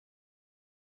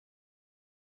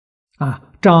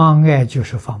障碍就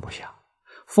是放不下，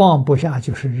放不下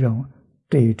就是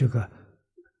对这个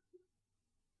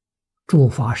诸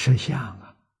法实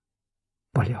相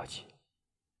不了解，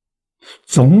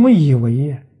总以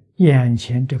为眼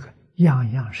前这个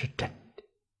样样是真的。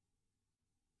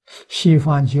西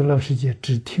方极乐世界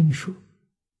只听说，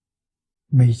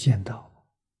没见到，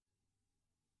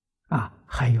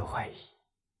还有怀疑，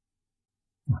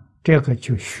这个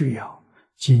就需要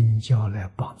经教来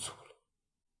帮助了。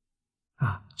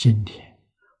今天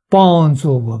帮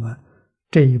助我们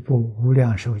这一部《无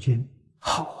量寿经》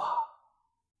好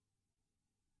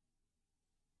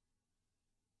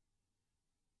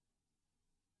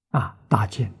大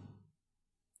经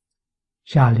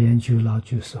下莲居老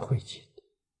居士汇集的，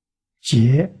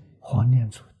解黄念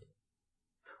祖的，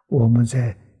我们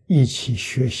在一起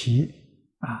学习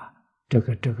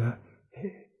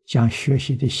将学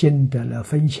习的心得来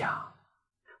分享，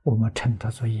我们称它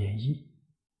做演绎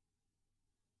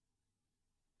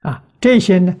这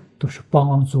些呢都是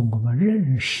帮助我们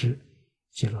认识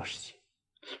极乐世界，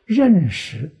认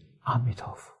识阿弥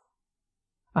陀佛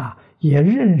也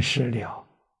认识了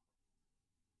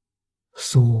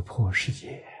娑婆世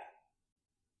界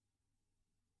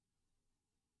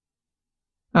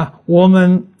我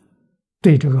们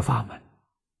对这个法门，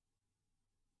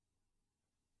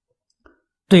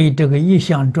对这个一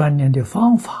向专念的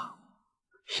方法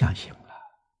相信了，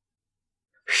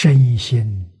深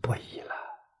信不疑了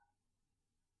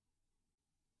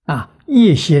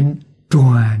一心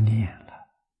专念了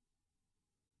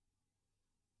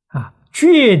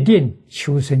决定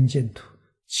求生净土，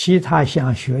其他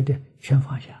想学的全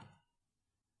放下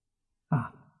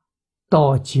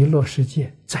到极乐世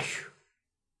界再学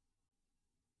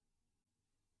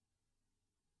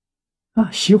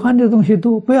喜欢的东西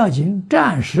多不要紧，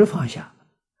暂时放下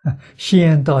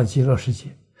先到极乐世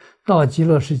界，到极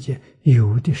乐世界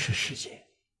有的是时间，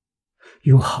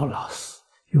有好老师，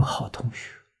有好同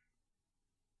学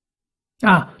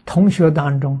同学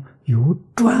当中有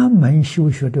专门修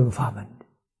学这个法门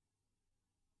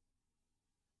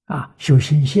的修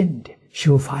心性的，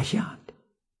修法相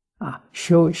的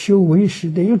修唯识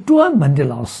的，有专门的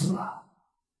老师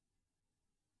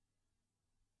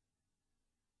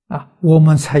我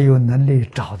们才有能力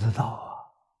找得到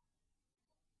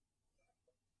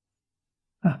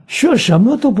学什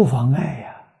么都不妨碍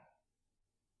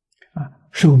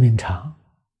寿命长，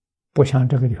不像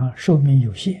这个地方寿命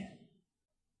有限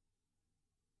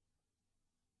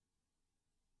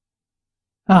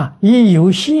以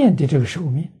有限的这个寿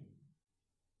命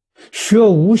学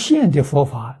无限的佛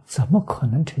法，怎么可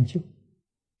能成就？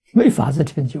没法子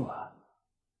成就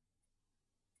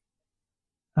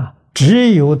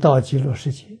只有到极乐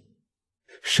世界，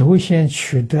首先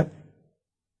取得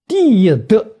第一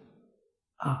德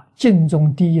经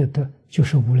中第一德就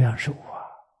是无量寿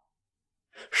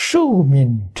寿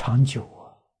命长久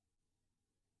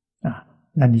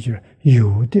那你就是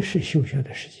有的是修学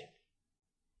的时间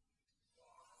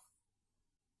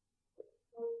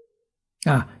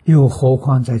又何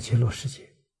况在极乐世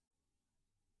界，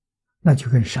那就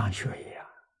跟上学一样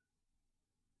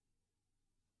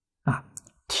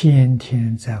天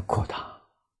天在课堂，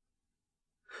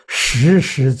时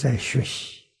时在学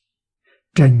习，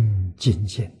真精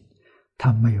进，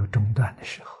它没有中断的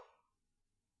时候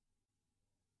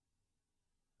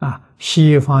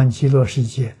西方极乐世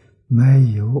界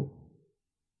没有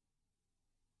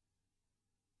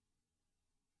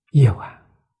夜晚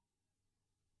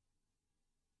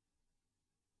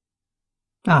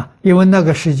因为那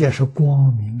个世界是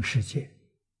光明世界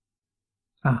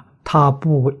它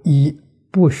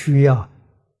不需要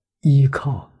依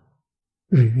靠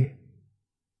日月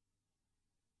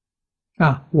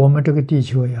我们这个地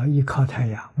球要依靠太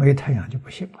阳，没太阳就不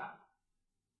行了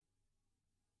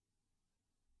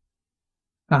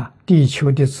地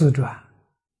球的自转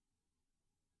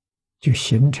就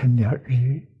形成了日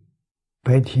月，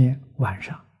白天晚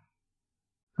上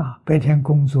白天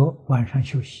工作，晚上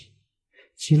休息。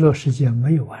极乐世界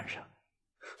没有晚上，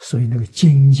所以那个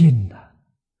精进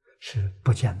是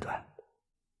不间断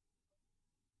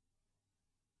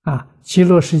极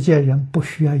乐世界人不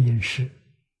需要饮食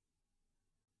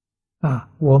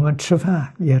我们吃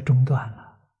饭也中断了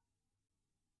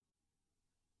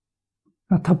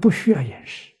他不需要饮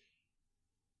食，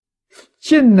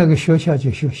进那个学校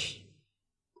就休息，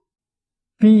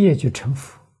毕业就成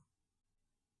佛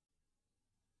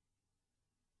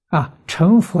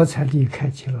成佛才离开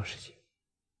极乐世界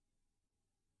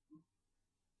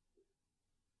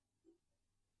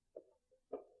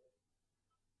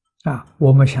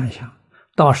我们想想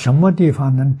到什么地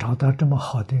方能找到这么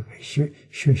好的一个学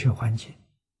习环境，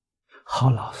好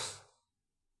老师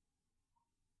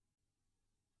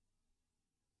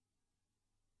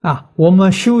我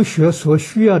们修学所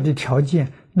需要的条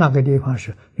件，那个地方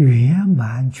是圆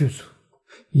满具足，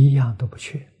一样都不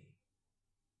缺。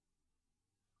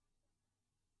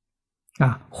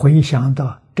回想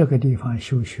到这个地方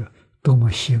修学多么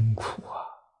辛苦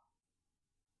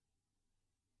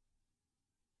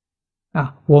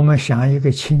我们想一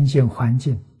个清净环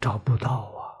境找不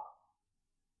到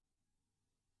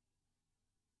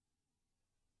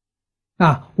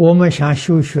我们想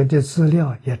修学的资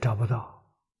料也找不到，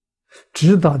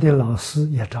指导的老师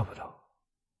也找不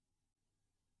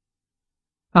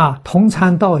到，同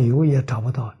参道友也找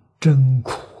不到，真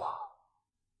苦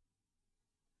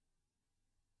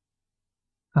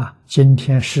今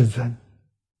天世尊、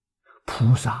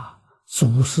菩萨、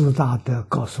祖师大德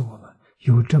告诉我们，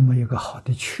有这么一个好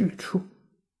的去处。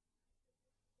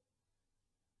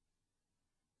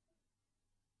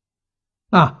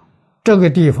这个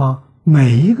地方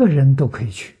每一个人都可以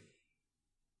去，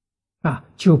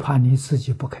就怕你自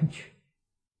己不肯去。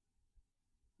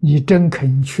你真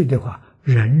肯去的话，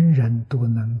人人都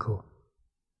能够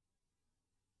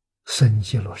生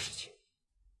极乐世界，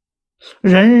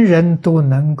人人都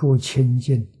能够亲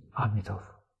近阿弥陀佛。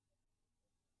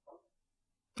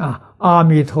阿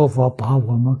弥陀佛把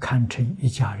我们看成一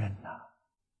家人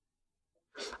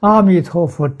阿弥陀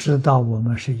佛知道我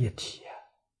们是一体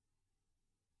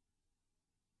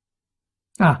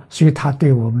所以他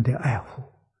对我们的爱护，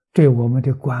对我们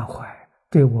的关怀，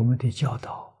对我们的教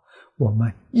导，我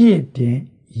们一点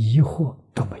疑惑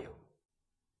都没有。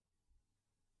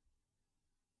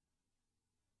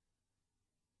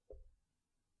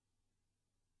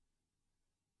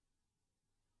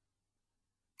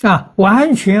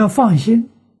完全放心，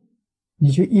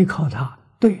你就依靠他，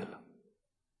对了，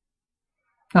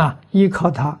依靠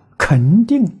他肯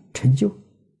定成就。